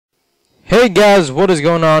Hey guys, what is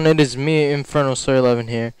going on? It is me, Infernal Story 11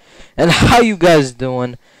 here, and how you guys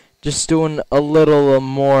doing? Just doing a little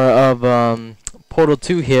more of Portal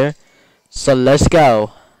 2 here. So let's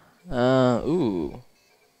go. Ooh.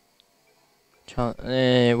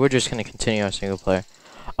 We're just gonna continue our single player.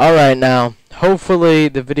 All right, now hopefully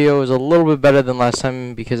the video is a little bit better than last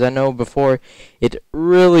time because I know before it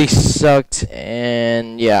really sucked,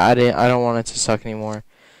 and yeah, I don't want it to suck anymore.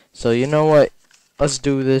 So you know what? Let's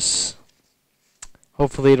do this.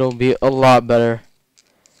 Hopefully it'll be a lot better.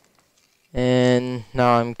 And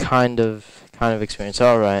now I'm kind of experienced.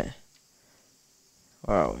 All right.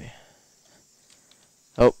 Where are we?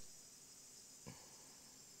 Oh.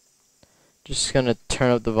 Just gonna turn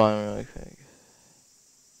up the volume really quick.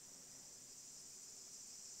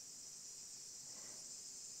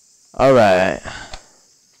 All right.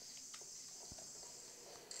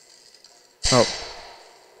 Oh.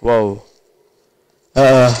 Whoa.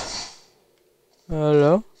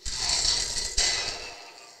 Hello?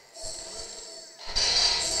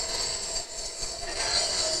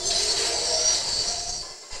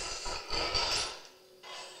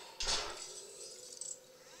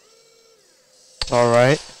 All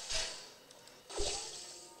right.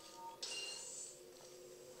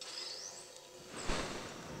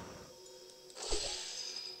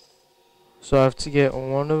 So I have to get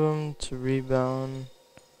one of them to rebound.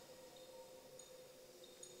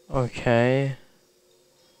 Okay.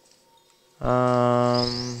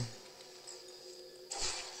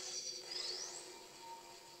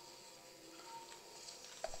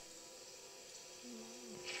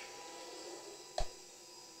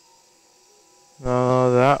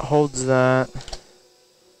 No, that holds that.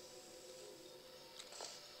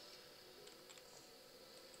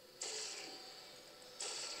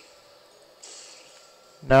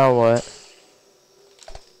 Now what?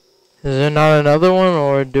 Is there not another one,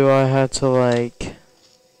 or do I have to like...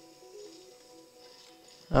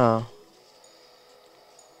 Oh.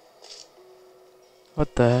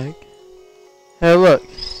 What the heck? Hey, look.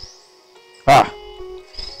 Ah.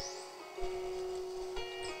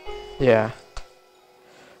 Yeah.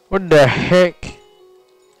 What the heck?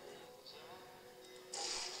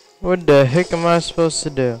 What the heck am I supposed to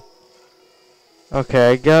do?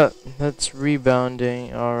 Okay, I got... That's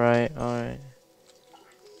rebounding. Alright, alright.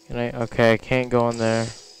 Can I... Okay, I can't go in there.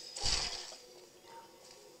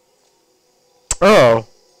 Oh!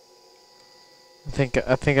 I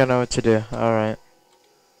think I know what to do. Alright.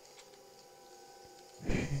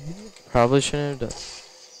 Probably shouldn't have done.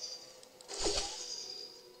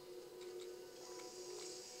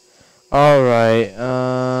 Alright,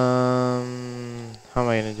 how am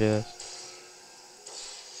I gonna do this?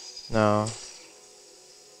 No.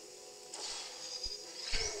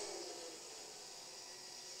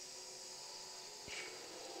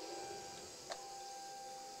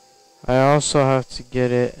 I also have to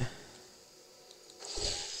get it.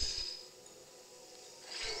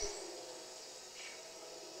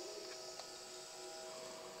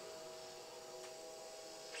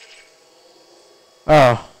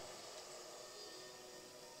 Oh.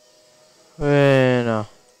 Wait, no.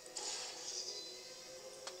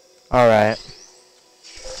 Alright.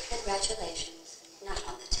 Congratulations. Not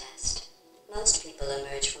on the test. Most people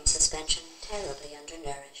emerge from suspension terribly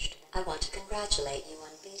undernourished. I want to congratulate you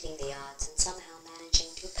on beating the odds and somehow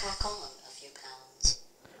managing to pack on a few pounds.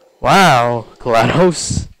 Wow,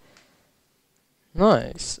 GLaDOS.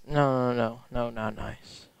 Nice. No, not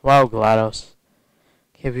nice. Wow, GLaDOS.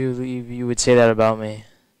 Can't believe you would say that about me.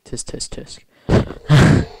 Tisk, tisk, tisk.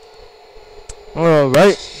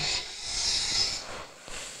 Alright.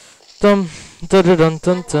 Dum, dun, dun, dun,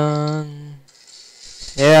 dun, dun.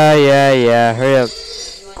 Yeah. Hurry up.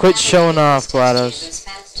 Quit showing off, GLaDOS.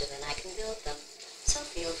 Faster than I can build them, so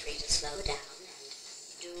feel free to slow down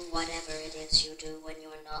and do whatever it is you do when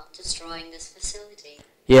you're not destroying this facility.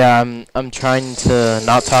 Yeah, I'm trying to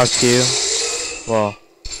not talk to you. Well.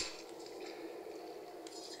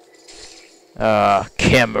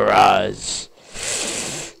 Cameras.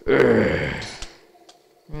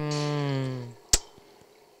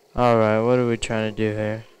 Alright, what are we trying to do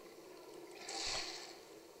here?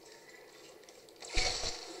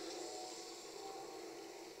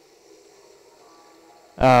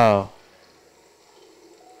 Oh.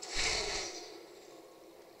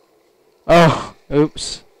 Oh,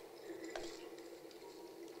 oops.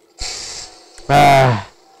 Ah.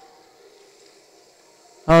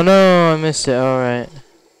 Oh no, I missed it. Alright.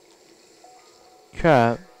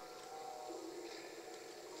 Crap.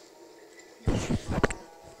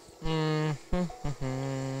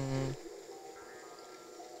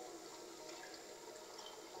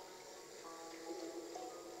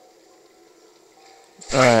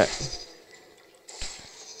 Alright.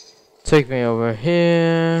 Take me over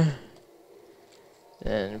here.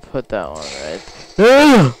 And put that one right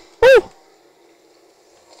there.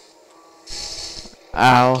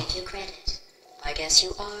 Ow. Give you credit. I guess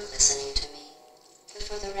you are listening to me. But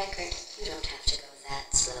for the record, you don't have to go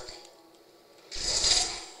that slowly.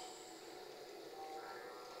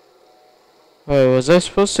 Wait, was I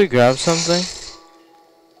supposed to grab something?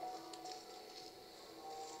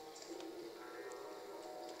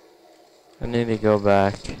 I need to go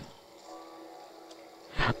back.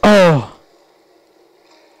 Oh!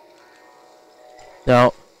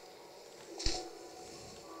 No.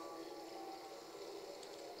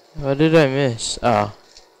 What did I miss? Oh.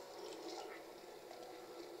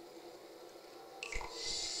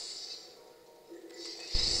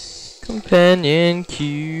 Companion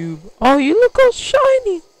cube. Oh, you look all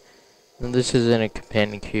shiny. No, this isn't a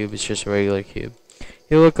companion cube. It's just a regular cube.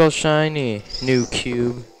 You look all shiny. New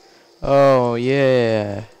cube. Oh,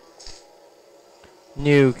 yeah.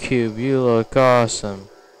 New cube. You look awesome.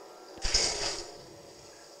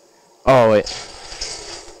 Oh, wait.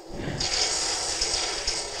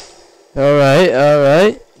 Alright,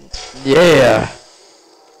 alright. Yeah.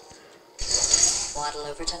 Waddle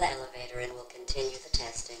over to the elevator and we'll continue the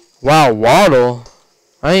testing. Wow, waddle?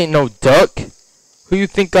 I ain't no duck. Who you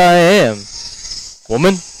think I am?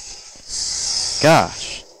 Woman?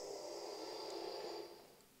 Gosh.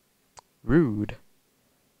 Rude.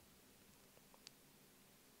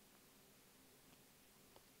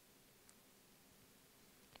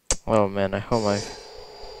 Oh man, I hope I...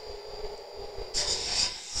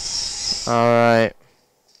 Alright.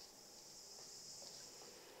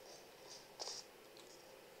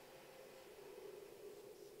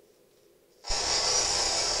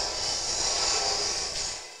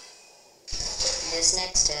 This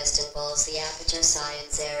next test involves the Aperture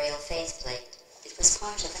Science Aerial Faceplate. It was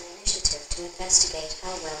part of an initiative to investigate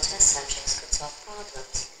how well test subjects could solve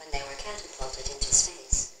problems when they were catapulted into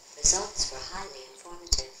space. Results were highly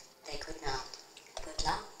informative. They could not. Good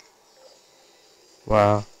luck.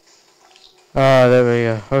 Wow. Ah, there we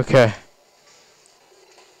go. Okay.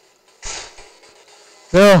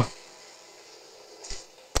 No!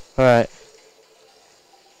 Alright.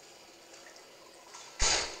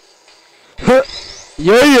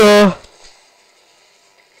 Yeah!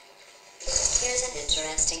 Here's an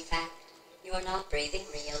interesting fact. You're not breathing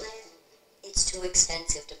real air. It's too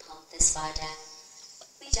expensive to pump this far down.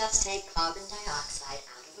 We just take carbon dioxide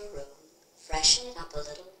out of a room, freshen it up a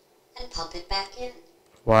little, and pump it back in.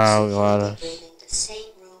 Wow, So you'll Gladys. be breathing the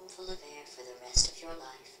same room full of air for the rest of your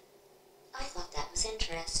life. I thought that was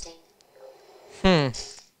interesting.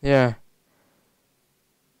 Yeah.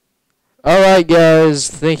 Alright guys,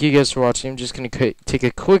 thank you guys for watching. I'm just gonna take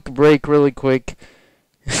a quick break really quick.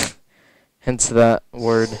 Hence that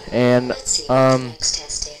word. And, Let's see what the next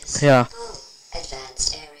test is. yeah. Oh,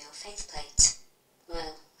 advanced aerial faceplates.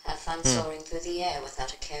 Well, have fun soaring through the air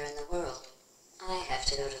without a care in the world. I have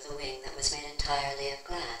to go to the wing that was made entirely of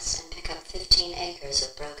glass and pick up 15 acres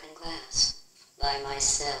of broken glass. By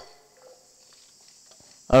myself.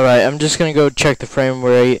 Alright, I'm just gonna go check the frame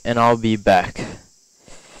rate and I'll be back.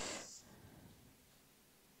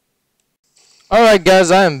 Alright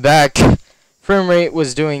guys, I am back. Frame rate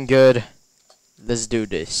was doing good. Let's do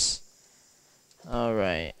this.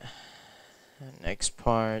 Alright. Next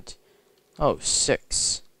part. Oh,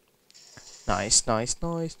 6. Nice, nice,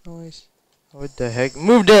 nice, nice. What the heck?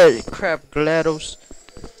 Move that crap, GLaDOS.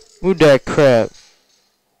 Move that crap.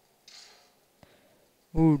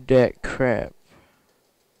 Move that crap.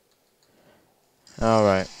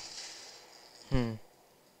 Alright.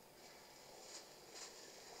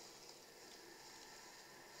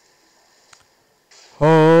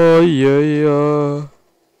 Oh yeah.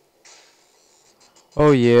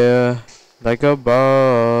 Oh yeah. Like a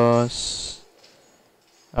boss.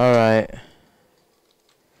 Alright.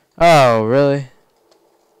 Oh, really?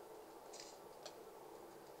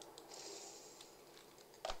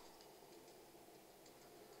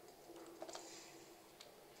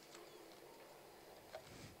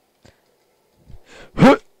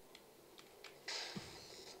 Huh.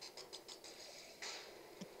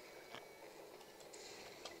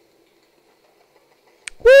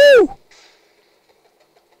 Woo!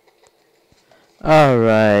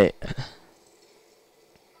 Alright.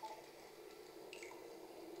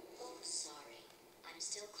 Oh, sorry. I'm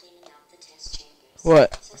still cleaning out the test chambers.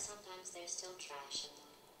 What? So sometimes there's still trash in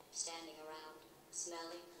them, standing around,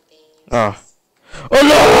 smelling and being Oh. useless. Oh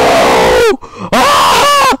no!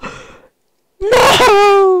 Ah!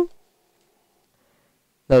 No!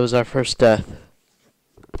 That was our first death.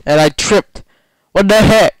 And I tripped. What the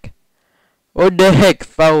heck? What the heck,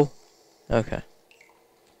 fool? Okay.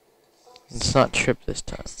 Oh, Let's not trip this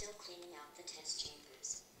time. I'm still cleaning out the test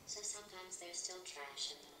chambers, so sometimes there's still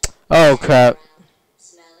trash in them. Oh, Standing crap. around,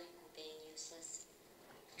 smelling and being useless.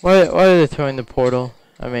 Why are they throwing the portal?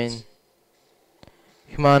 I mean,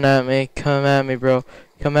 come on at me. Come at me, bro.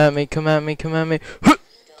 Come at me, come at me, come at me. You don't have to.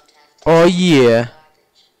 Oh, yeah. Garbage.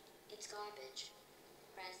 It's garbage.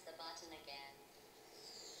 Press the button again.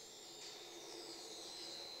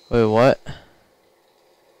 Wait, what?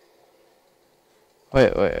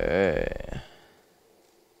 Wait.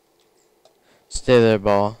 Stay there,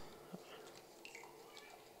 ball.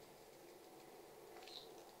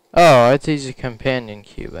 Oh, it's a companion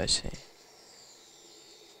cube, I see.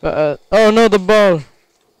 Oh no, the ball!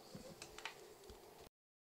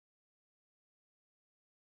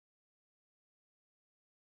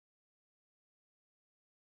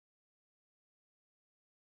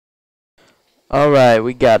 Alright,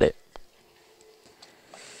 we got it.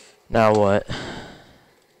 Now what?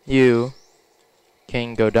 You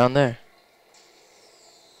can go down there.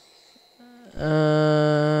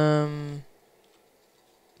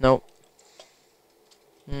 Nope.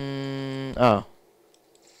 Oh.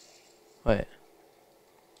 Wait.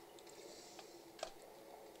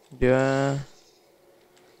 Yeah.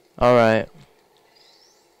 Alright.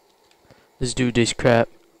 Let's do this crap.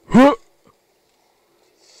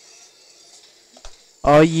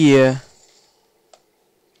 Oh yeah.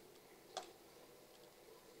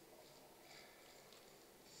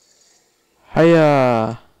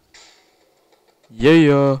 Hiya.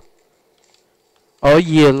 Yeah. Oh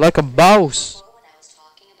yeah, like a boss. Before when I was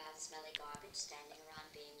talking about smelly garbage standing around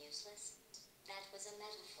being useless, that was a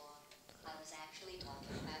metaphor. I was actually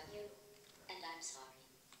talking about you. And I'm sorry.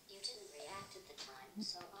 You didn't react at the time,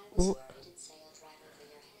 so I was worried it sailed right over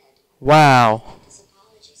your head. Wow. Make this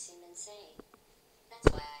apology seem insane. That's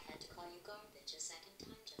why I had to call you garbage a second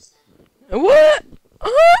time just now. What?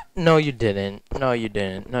 Huh? No, you didn't. No, you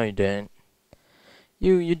didn't. No, you didn't.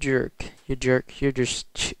 You jerk. You jerk. You're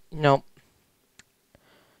just... Nope.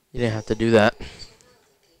 You didn't have to do that. Did you know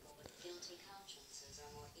that people with guilty consciences are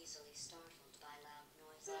more easily startled by loud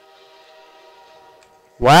noises?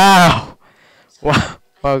 Wow. Sorry, Wow. I Wow, don't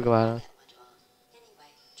know how GLaDOS. that went wrong. Anyway,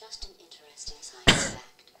 just an interesting science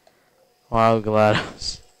fact. Wow,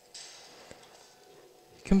 GLaDOS.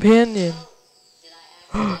 Companion. Oh, did I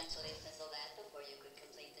accidentally fizzle that before you could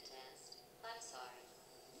complete the test? I'm sorry.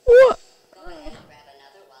 What? Go ahead and grab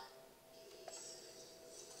another one.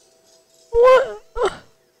 What?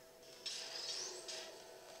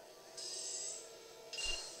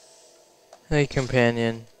 Hey,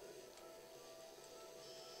 companion.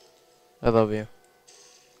 I love you.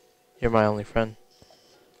 You're my only friend.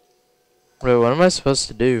 Wait, what am I supposed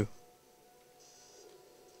to do?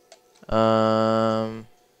 Oh,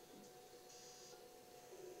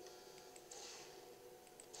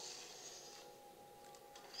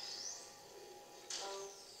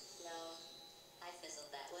 no. I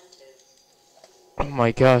fizzled that one too. Oh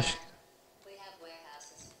my gosh. We have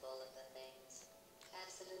warehouses full of the things.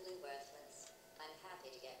 Absolutely worthless. I'm happy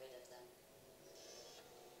to get rid of them.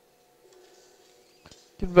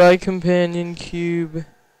 Goodbye, companion cube.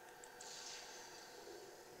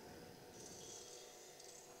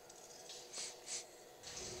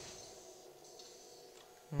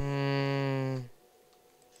 Hmm.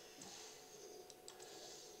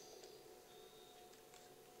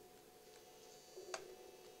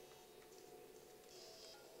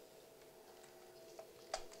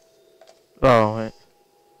 Oh, wait.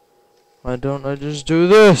 Why don't I just do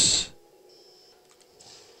this?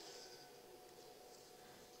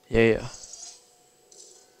 Yeah.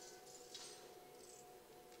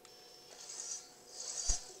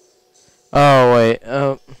 Oh, wait.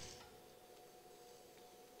 Let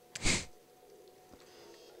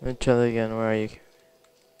me try that again. Where are you?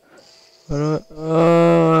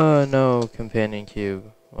 Oh, no, companion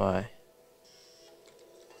cube. Why?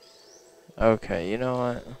 Okay, you know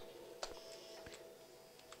what?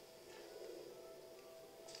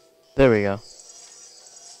 There we go.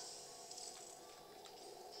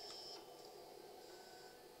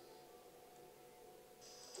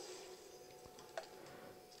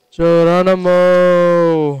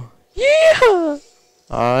 Geronimo! Yeah!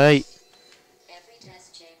 Alright. Every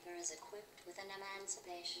test chamber is equipped with an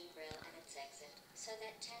emancipation grill at its exit, so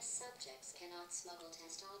that test subjects cannot smuggle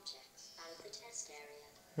test objects out of the test area.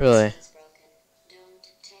 Really? This is broken. Don't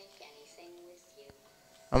take anything with you.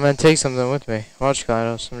 I'm gonna take something with me. Watch,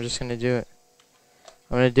 GLaDOS. I'm just gonna do it.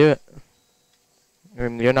 I'm gonna do it.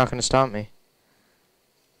 You're not gonna stop me.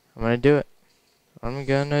 I'm gonna do it. I'm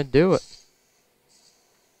gonna do it.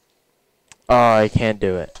 Oh, I can't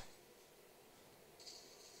do it.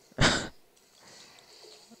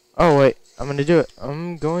 Oh wait, I'm gonna do it.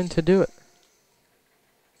 I'm going to do it.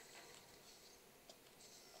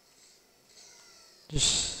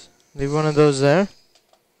 Just leave one of those there.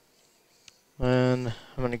 And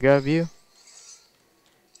I'm gonna grab you.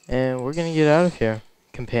 And we're gonna get out of here,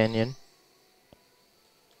 companion.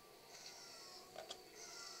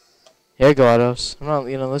 Yeah, GLaDOS. I'm not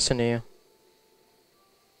gonna listen to you.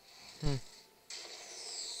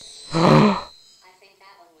 I think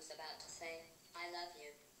that one was about to say, I love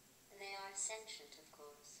you. They are sentient, of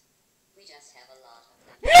course. We just have a lot of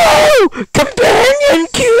them. No! Companion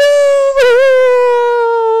cube!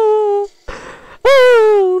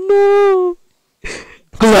 Oh no!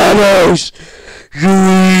 GLaDOS! You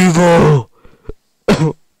evil!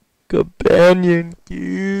 Companion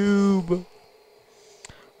cube!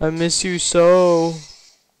 I miss you so.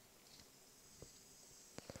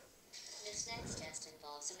 This next test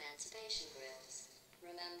involves emancipation grills.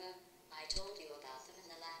 Remember, I told you about them in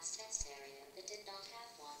the last test area that did not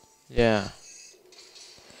have one. Yeah.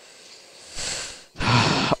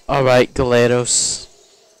 Alright, GLaDOS.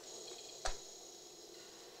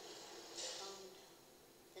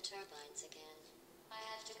 The turbines again. I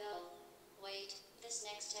have to go. Wait, this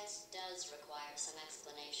next test does require some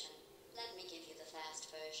explanation. Let me give you the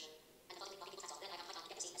fast version.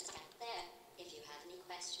 There. If you have any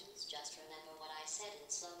questions, just remember what I said in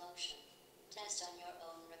slow motion. Test on your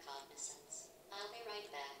own recognizance. I'll be right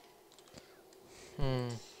back.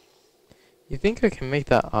 You think I can make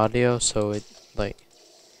that audio so it, like,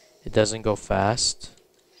 it doesn't go fast?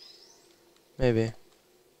 Maybe.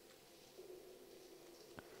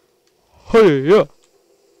 Hey, yeah.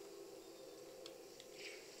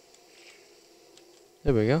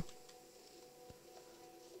 There we go.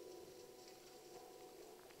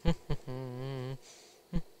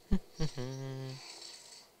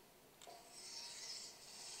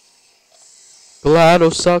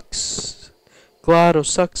 GLaDOS sucks. GLaDOS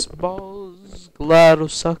sucks balls. GLaDOS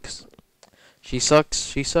sucks. She sucks.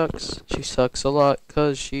 She sucks. She sucks a lot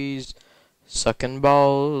 'cause she's sucking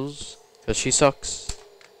balls. 'Cause she sucks.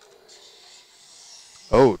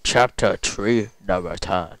 Oh, chapter 3, number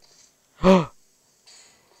 10.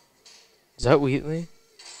 Is that Wheatley?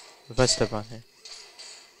 If I step on here.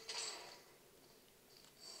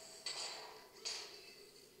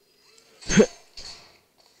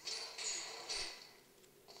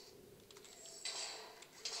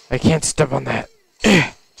 I can't step on that.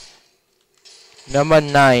 Number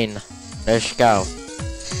 9. Let's go.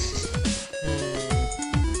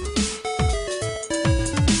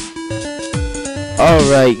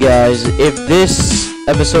 Alright guys, if this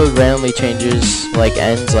episode randomly changes, like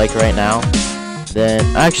ends like right now, then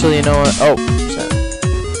actually you know what? Oh,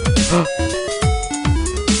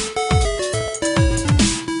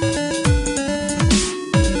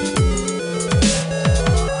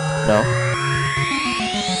 no.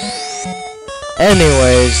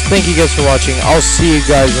 Anyways, thank you guys for watching. I'll see you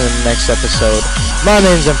guys in the next episode. My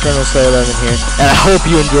name's Inferno Slayer 11 here, and I hope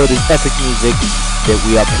you enjoy this epic music that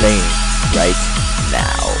we are playing right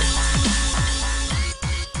now.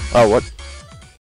 Oh, what?